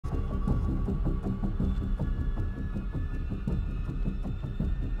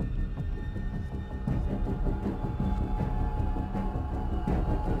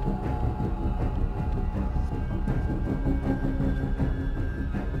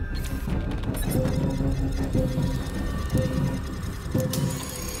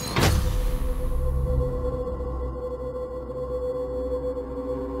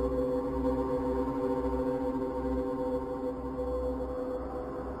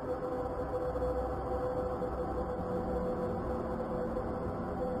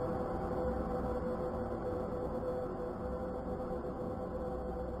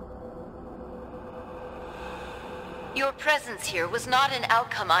Your presence here was not an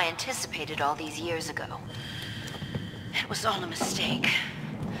outcome I anticipated all these years ago. It was all a mistake.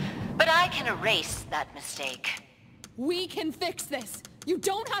 But I can erase that mistake. We can fix this! You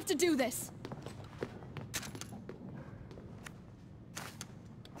don't have to do this!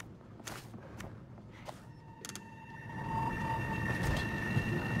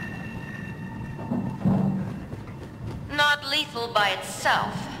 Not lethal by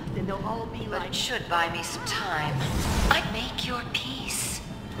itself. Then they'll all be But like... it should buy me some time. I'd make your peace.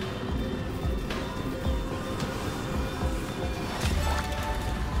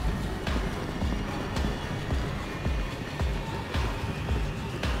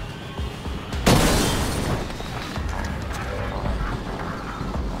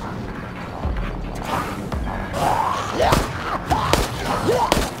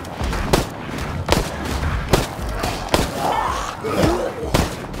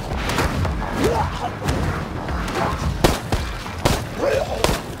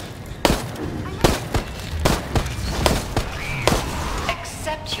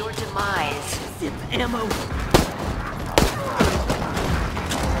 Accept your demise. Zip ammo. I'll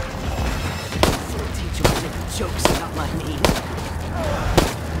teach you to make jokes about my name.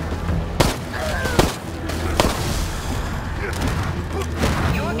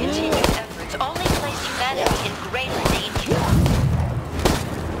 Your continued efforts only place humanity in greater danger.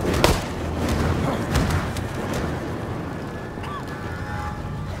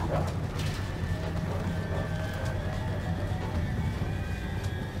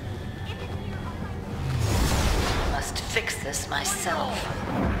 Must fix this myself.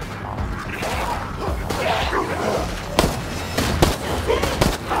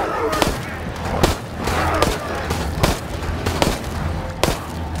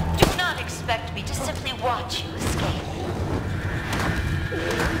 Do not expect me to simply watch you escape.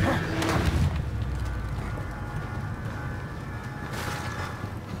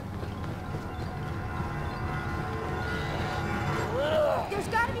 There's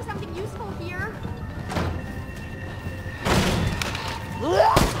gotta be something useful here.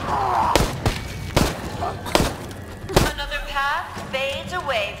 Another path fades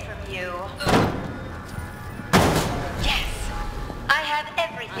away from you. Yes, I have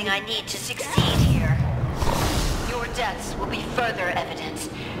everything I need to succeed here. Your deaths will be further evidence.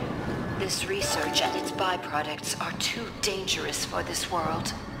 This research and its byproducts are too dangerous for this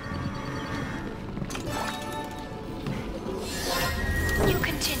world. You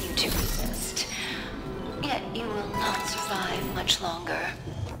continue to resist, yet you will not survive much longer.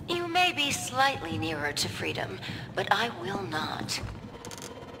 You may be slightly nearer to freedom, but I will not,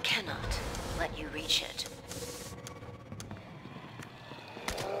 cannot let you reach it.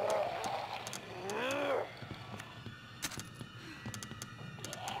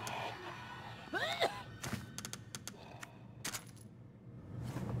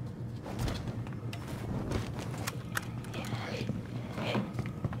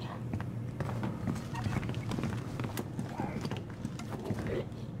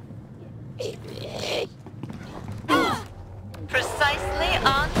 Precisely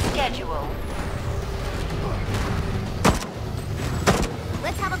on schedule.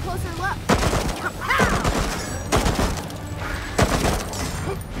 Let's have a closer look. Kapow!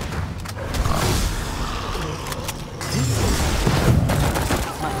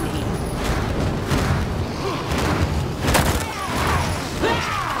 My name.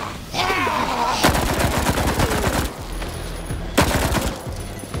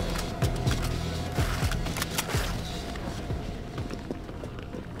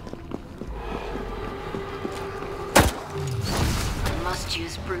 I must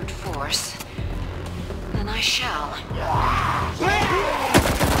use brute force. Then I shall.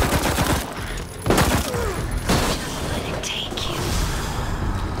 Just let it take you.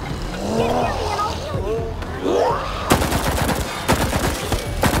 Get near me and I'll heal you.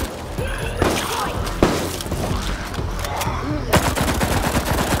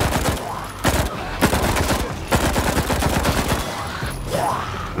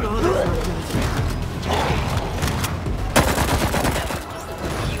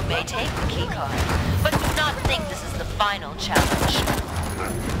 You may take the key card, but do not think this is the final challenge.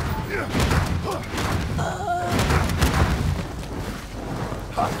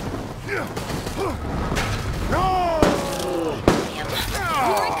 William,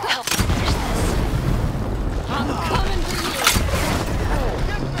 help me finish this. I'm coming for you!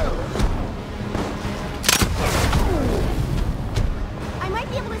 I might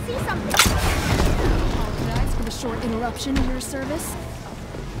be able to see something. Apologize for the short interruption in your service.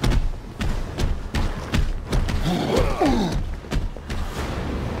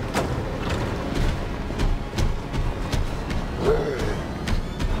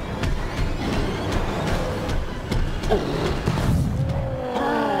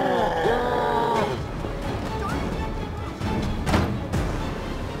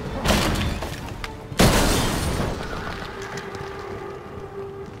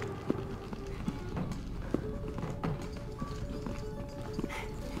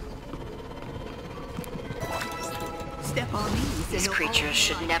 step on these. These creatures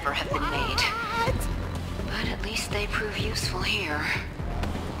should never have been made. What? But at least they prove useful here.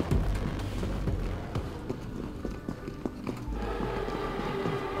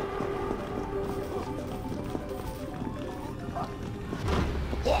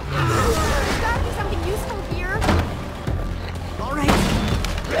 There's gotta be something useful here. All right.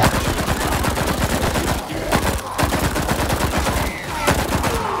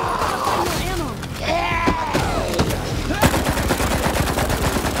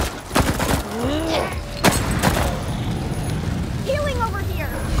 Healing over here.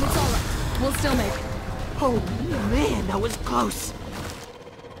 It's alright. We'll still make it. Oh man, that was close.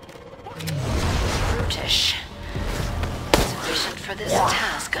 Brutish. Sufficient for this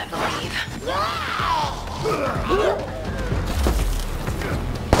task, I believe.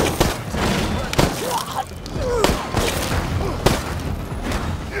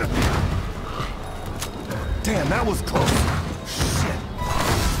 Damn, that was close. Shit.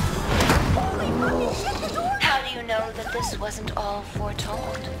 How do you know that this wasn't all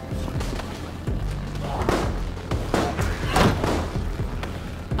foretold?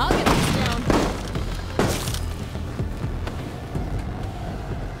 I'll get this down.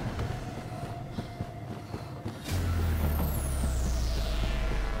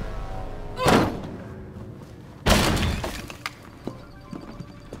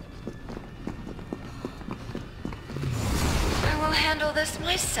 I will handle this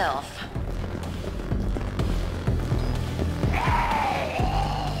myself.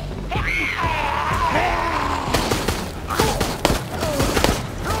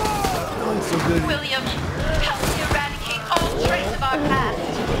 So good. William, help me eradicate all trace of our past,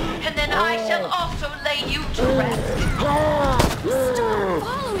 and then I shall also lay you to rest. Stop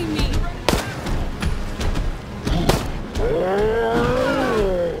following me!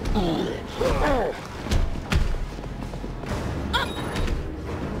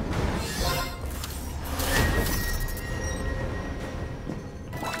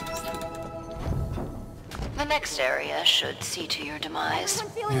 The next area should see to your demise.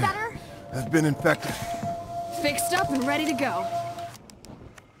 Everyone feeling better? I've been infected. Fixed up and ready to go.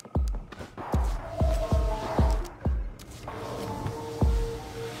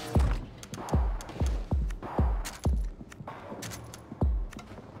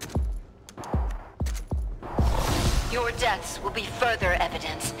 Your deaths will be further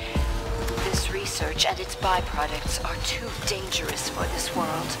evidence. This research and its byproducts are too dangerous for this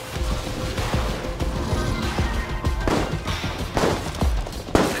world.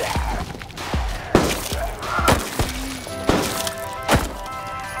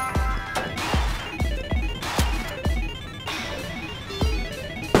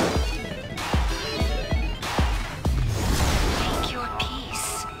 Make your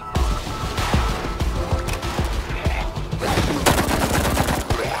peace.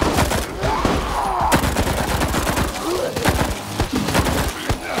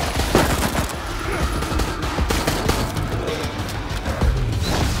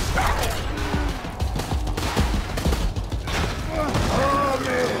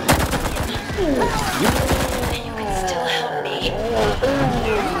 You can still help me. You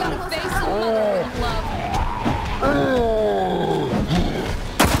gotta face some mother with love.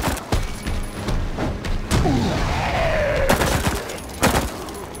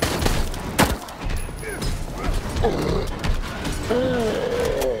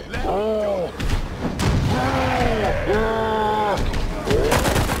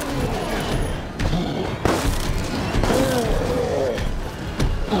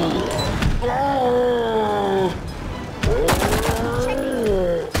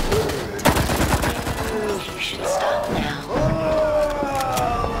 You should stop now.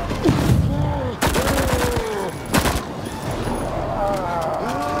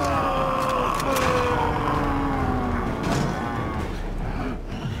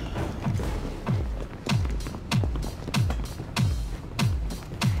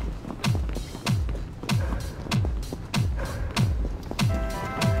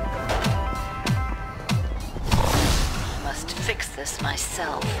 I must fix this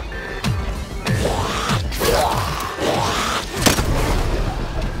myself.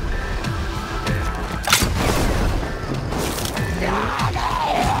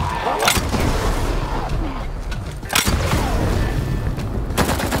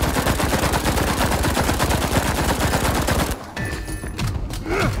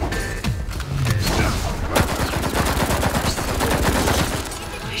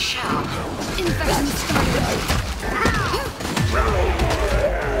 I shall. Infection started.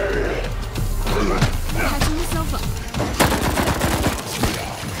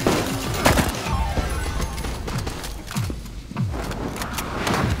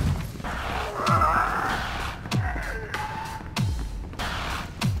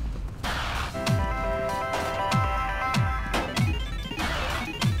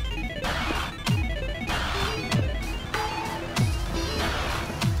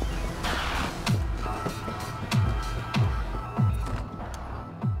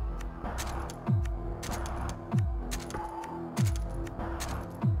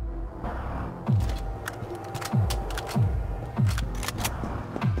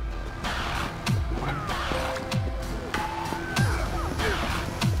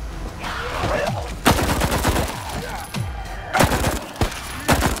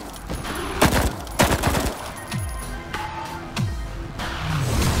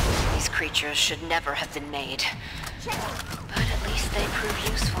 generators should never have been made. But at least they prove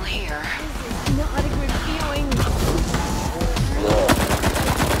useful here. Not a good feeling.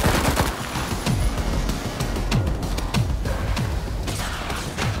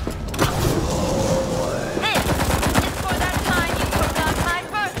 This is for that time you forgot my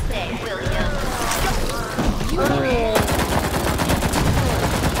birthday, William.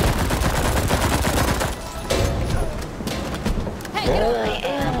 Hey, get I over.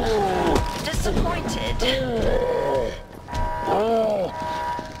 am disappointed.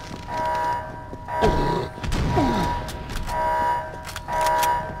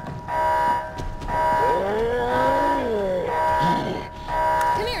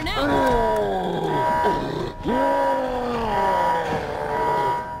 Come here now.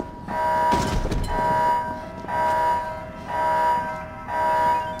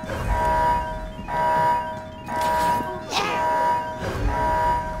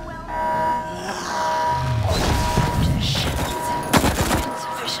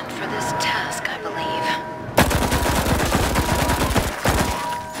 Insufficient for this task, I believe.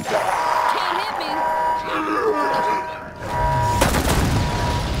 Can't hit me. Out of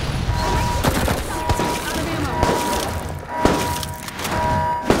ammo.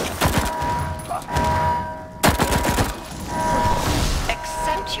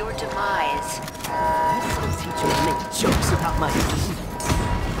 Accept your demise. Some teachers make jokes about my feet.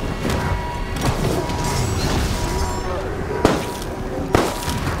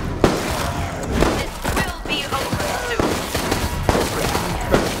 This will be over soon.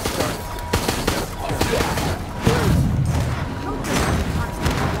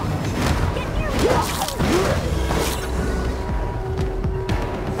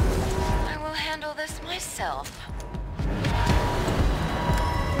 I will handle this myself.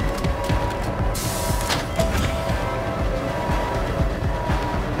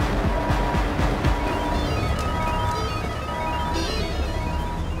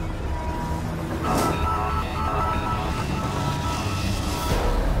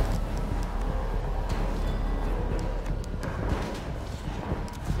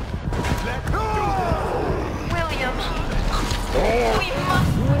 William, we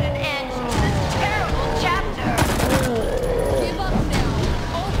must put an end to this terrible chapter. Give up now.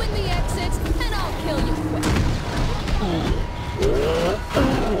 Open the exits, and I'll kill you quick.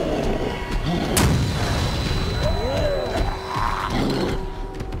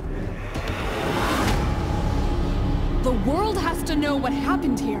 The world has to know what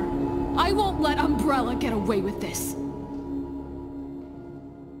happened here. I won't let Umbrella get away with this.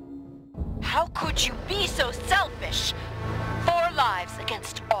 How could you be so selfish? 4 lives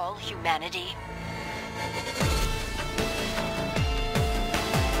against all humanity.